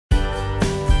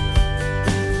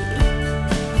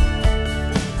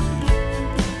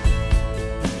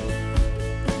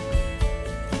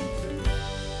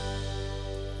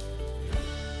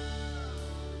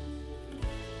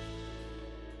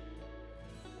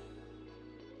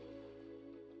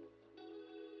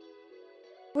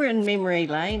We're in memory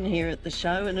lane here at the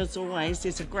show, and as always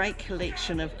there's a great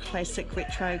collection of classic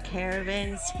retro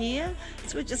caravans here.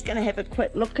 So we're just going to have a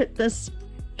quick look at this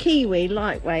Kiwi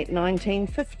lightweight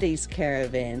 1950s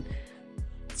caravan.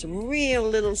 It's a real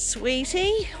little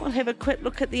sweetie. We'll have a quick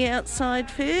look at the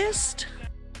outside first.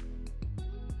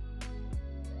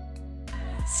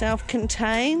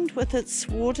 Self-contained with its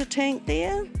water tank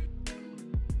there.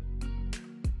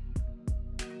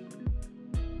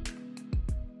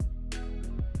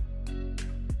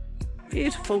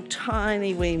 Beautiful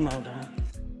tiny wee model.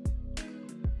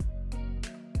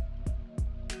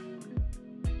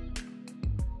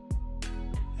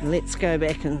 Let's go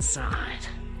back inside.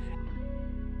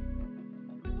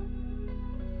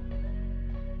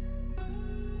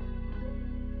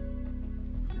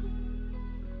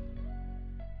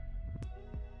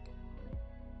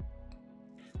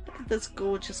 Look at this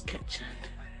gorgeous kitchen.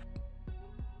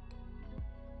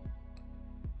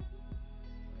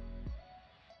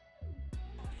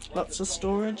 Lots of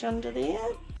storage under there.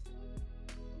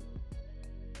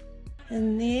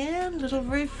 And there, little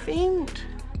roof vent.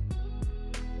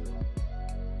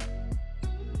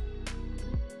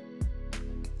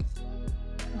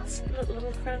 Split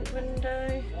little front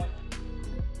window.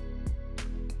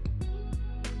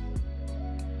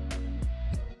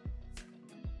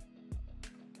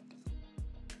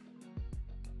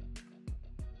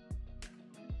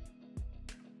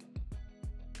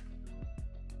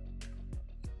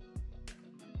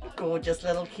 Gorgeous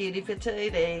little cutie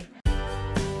patootie.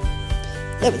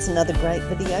 That was another great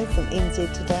video from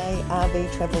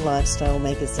NZToday-RV Travel Lifestyle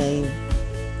magazine.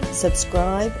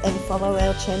 Subscribe and follow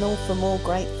our channel for more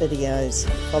great videos.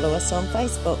 Follow us on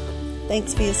Facebook.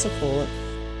 Thanks for your support.